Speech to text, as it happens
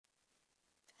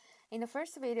In the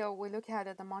first video, we look at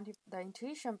the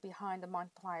intuition behind the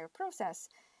multiplier process.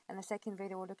 And the second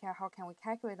video, we'll look at how can we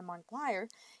calculate the multiplier.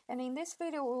 And in this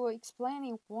video, we will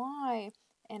explaining why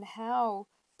and how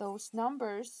those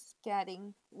numbers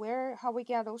how we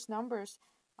get those numbers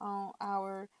on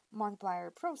our multiplier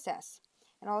process.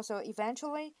 And also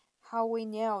eventually, how we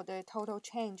know the total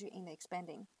change in the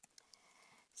expanding.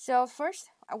 So first,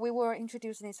 we will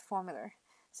introduce this formula.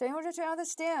 So in order to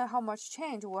understand how much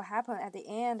change will happen at the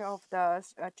end of the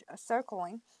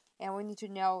circling, and we need to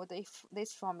know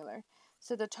this formula.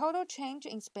 So the total change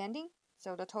in spending,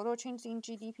 so the total change in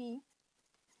GDP,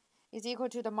 is equal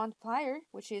to the multiplier,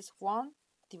 which is 1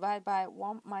 divided by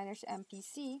 1 minus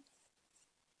MPC,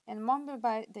 and multiplied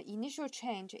by the initial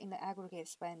change in the aggregate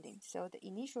spending, so the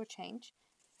initial change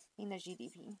in the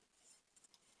GDP.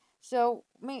 So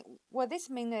what this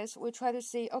means is we try to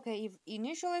see, okay, if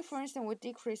initially, for instance, we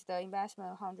decrease the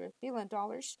investment $100 billion,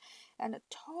 and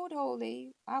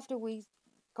totally after we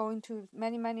go into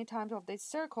many times of these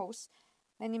circles,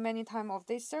 many times of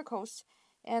these circles,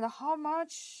 and how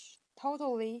much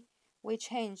totally we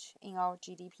change in our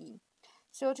GDP.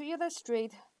 So to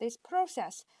illustrate this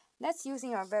process, let's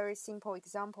using a very simple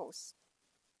examples.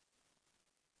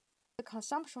 The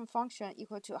consumption function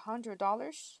equal to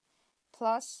 $100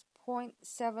 plus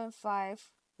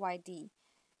 0.75 YD.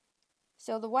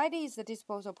 So the YD is the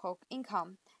disposable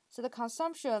income. So the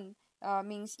consumption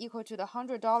means equal to the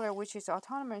 $100, which is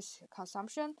autonomous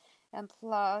consumption, and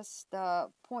plus the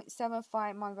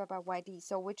 0.75 multiplied by YD.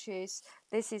 So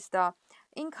this is the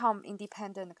income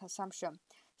independent consumption.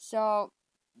 So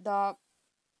the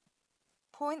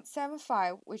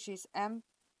 0.75, which is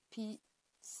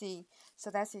MPC.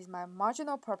 So that is my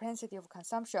marginal propensity of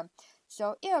consumption.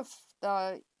 So if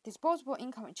the disposable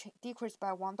income decreased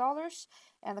by $1,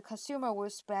 and the consumer will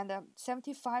spend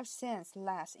 75 cents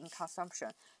less in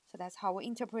consumption. So that's how we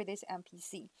interpret this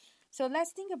MPC. So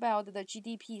let's think about the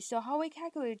GDP. So how we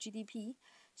calculate GDP?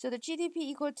 So the GDP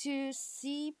equal to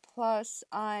C plus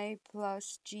I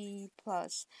plus G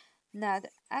plus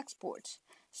net export.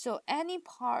 So any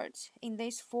part in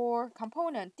these four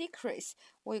components decrease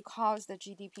will cause the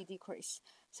GDP decrease.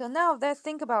 So now let's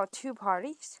think about two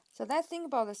parties. So let's think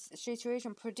about the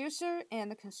situation producer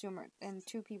and the consumer and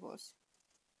two peoples.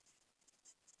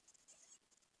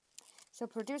 So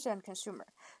producer and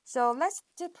consumer. So let's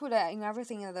just put in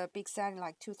everything in the big setting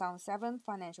like 2007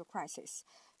 financial crisis.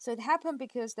 So it happened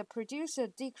because the producer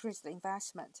decreased the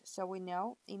investment. So we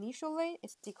know initially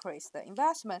it's decreased the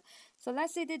investment. So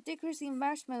let's say they decrease the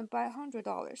investment by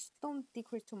 $100. Don't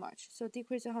decrease too much. So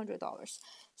decrease $100.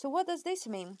 So what does this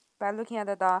mean? By looking at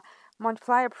the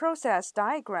multiplier process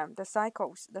diagram, the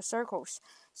circles.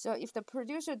 So if the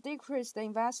producer decreased the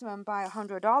investment by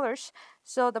 $100,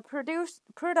 so the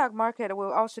product market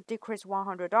will also decrease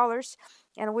 $100,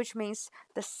 and which means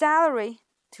the salary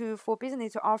for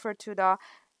business to offer to the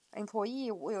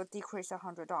employee will decrease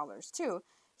 $100 too.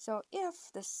 So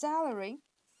if the salary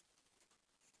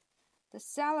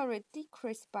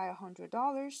decreased by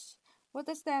 $100, what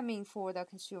does that mean for the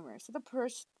consumer? So the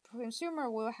consumer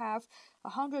will have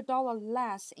 $100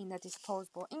 less in the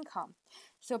disposable income.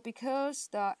 So because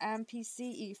the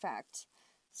MPC effect,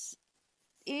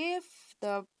 if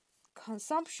the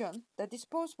consumption, the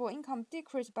disposable income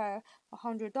decreased by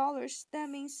 $100, that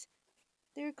means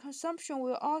their consumption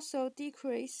will also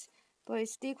decrease, but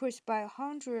it's decreased by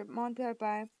 100 multiplied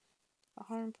by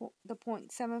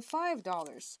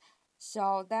 $0.75.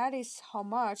 So that is how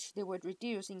much they would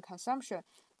reduce in consumption.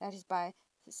 That is by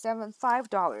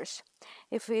 $75.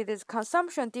 If it is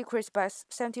consumption decreased by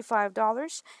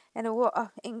 $75, and it will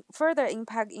further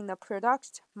impact in the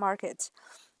product market.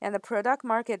 And the product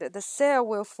market, the sale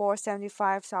will fall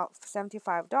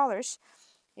 $75.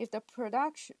 If the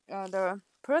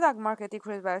product market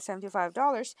decreased by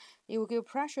 $75, it will give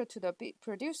pressure to the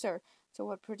producer. So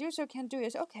what producer can do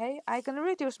is, okay, I can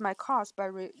reduce my cost by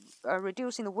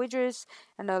reducing the wages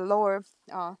and lower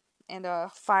and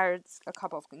fired a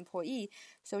couple of employees.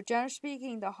 So generally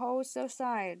speaking, the whole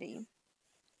society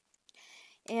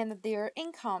and their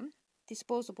income,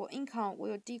 disposable income,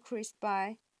 will decrease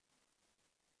by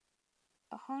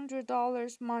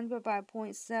 $100 multiplied by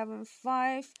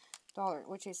 $0.75,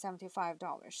 which is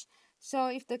 $75. So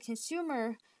if the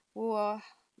consumer will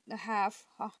have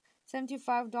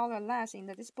 $75 less in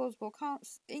the disposable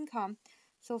income,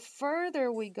 so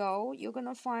further we go, you're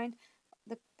gonna find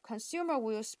the consumer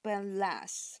will spend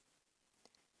less.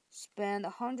 Spend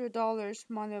 $100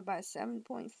 multiplied by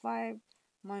 7.5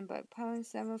 multiplied by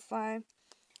 $0.75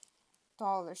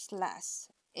 less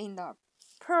in the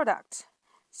product.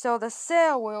 So the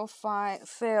sale will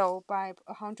fail by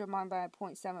 100 multiplied by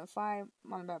 0.75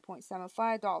 multiplied by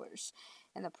 $0.75.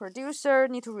 And the producer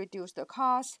need to reduce the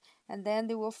cost, and then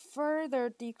they will further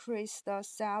decrease the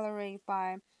salary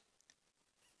by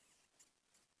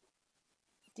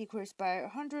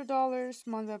 $100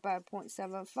 multiplied by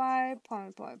 0.75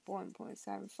 multiplied by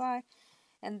 0.75,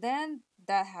 and then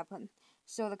that happened.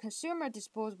 So the consumer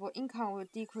disposable income will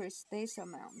decrease this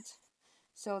amount.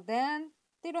 So then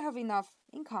they don't have enough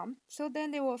income. So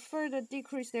then they will further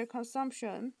decrease their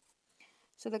consumption.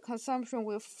 So the consumption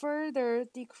will further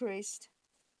decrease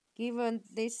given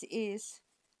this is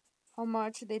how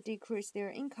much they decrease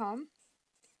their income.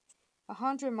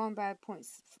 100 multiplied by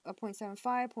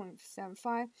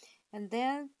 0.75, and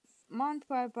then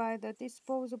multiplied by the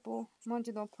disposable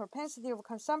marginal propensity of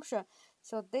consumption.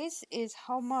 So this is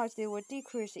how much they will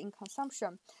decrease in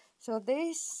consumption. So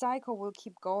this cycle will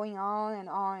keep going on and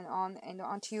on and on and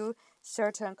until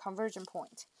certain conversion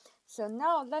point. So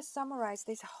now let's summarize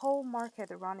this whole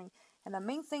market running. And the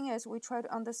main thing is we try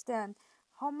to understand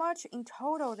how much in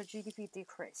total the GDP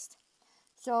decreased.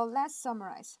 So let's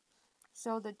summarize.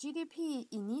 So the GDP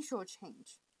initial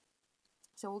change.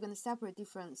 So we're going to separate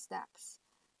different steps.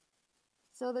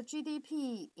 So the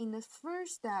GDP in the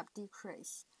first step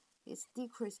decrease is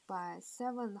decreased by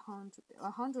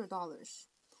 $100.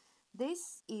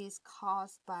 This is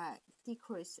caused by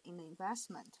decrease in the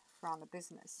investment from the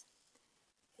business.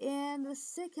 And the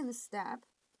second step,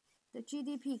 the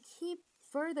GDP keep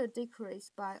further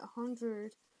decreased by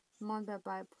 100 multiplied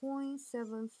by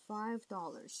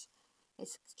 $0.75.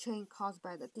 It's change caused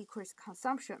by the decreased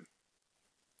consumption.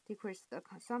 Decrease the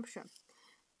consumption.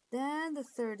 Then the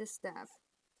third step,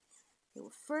 it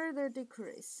will further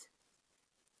decrease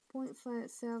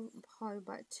 0.57 multiplied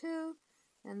by 2,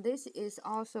 and this is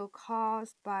also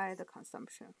caused by the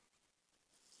consumption.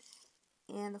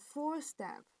 And the fourth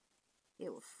step, it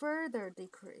will further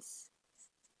decrease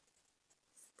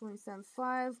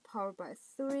 0.75 powered by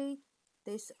 3.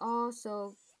 This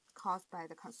also caused by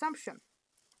the consumption.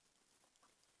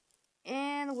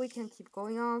 And we can keep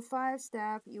going on 5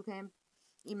 steps. You can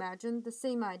imagine the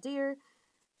same idea.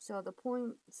 So the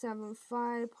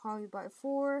 0.75 powered by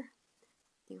 4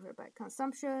 divided by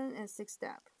consumption, and 6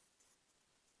 step.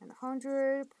 And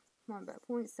 100 powered by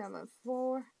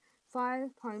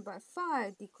 0.745 powered by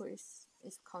 5 decrease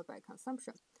is caused by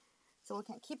consumption. So we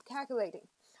can keep calculating.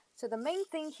 So the main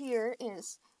thing here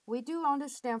is we do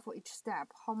understand for each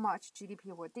step how much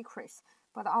GDP will decrease,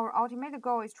 but our ultimate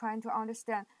goal is trying to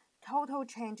understand total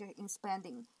change in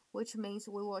spending, which means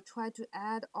we will try to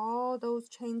add all those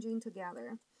changing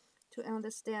together to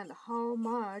understand how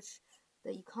much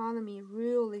the economy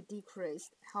really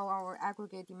decreased, how our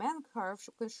aggregate demand curve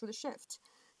should shift.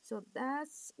 So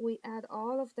we add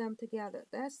all of them together.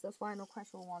 That's the final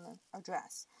question we want to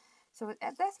address. So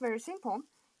that's very simple,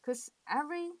 because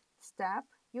every step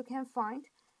you can find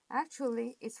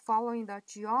actually is following the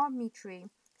geometry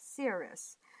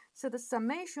series. So the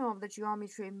summation of the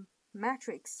geometry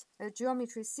matrix, the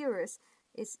geometry series,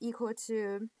 is equal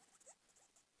to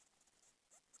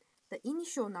the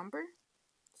initial number,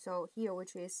 so here,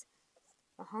 which is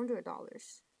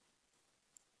 $100.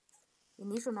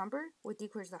 Initial number will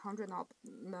decrease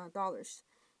 $100,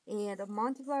 and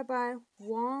multiply by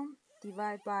 1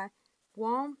 divided by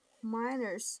 1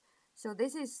 minus. So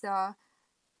this is the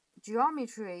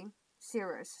geometry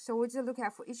series. So we just look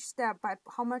at for each step by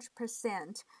how much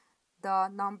percent the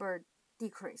number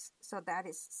decrease. So that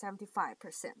is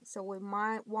 75%. So we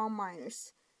 1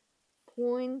 minus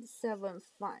 0.75.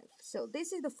 So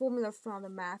this is the formula from the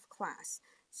math class.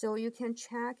 So you can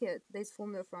check this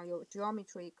formula from your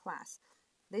geometry class.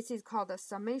 This is called the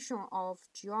summation of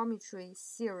geometry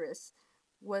series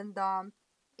when the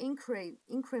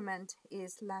increment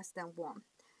is less than 1.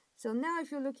 So now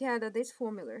if you look at this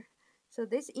formula, so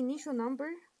this initial number,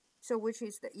 so which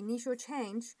is the initial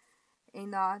change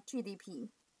in the GDP,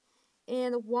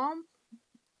 and 1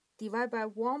 divided by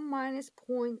 1 minus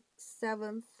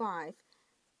 0.75.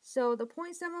 So the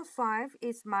 0.75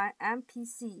 is my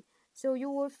MPC. So you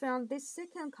will find this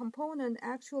second component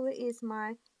actually is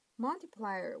my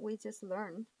multiplier we just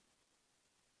learned.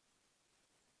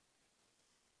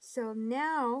 So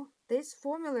now this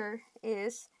formula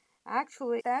is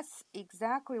actually, that's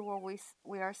exactly what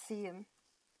we are seeing.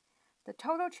 The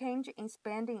total change in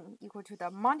spending equal to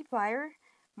the multiplier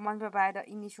multiplied by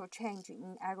the initial change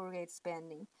in aggregate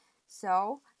spending.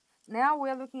 So now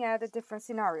we're looking at a different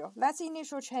scenario. Let's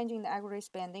initial change in the aggregate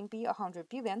spending be 100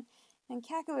 billion and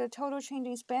calculate the total change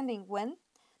in spending when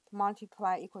the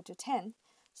multiplier equal to 10.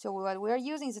 So what we're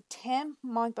using is 10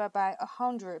 multiplied by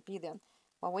 100 billion.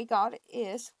 What we got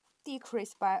is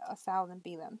decreased by 1,000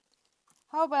 billion.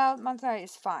 How about multiplier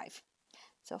is 5?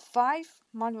 So 5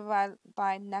 multiplied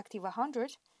by negative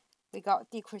 100, we got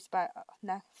decreased by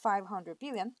 500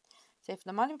 billion. So if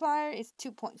the multiplier is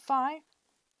 2.5,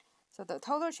 so the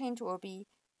total change will be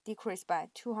decreased by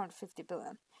 250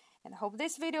 billion. And I hope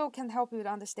this video can help you to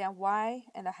understand why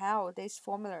and how this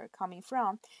formula coming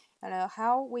from, and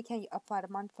how we can apply the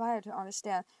multiplier to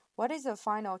understand what is the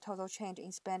final total change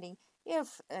in spending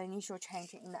if an initial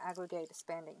change in the aggregate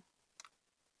spending.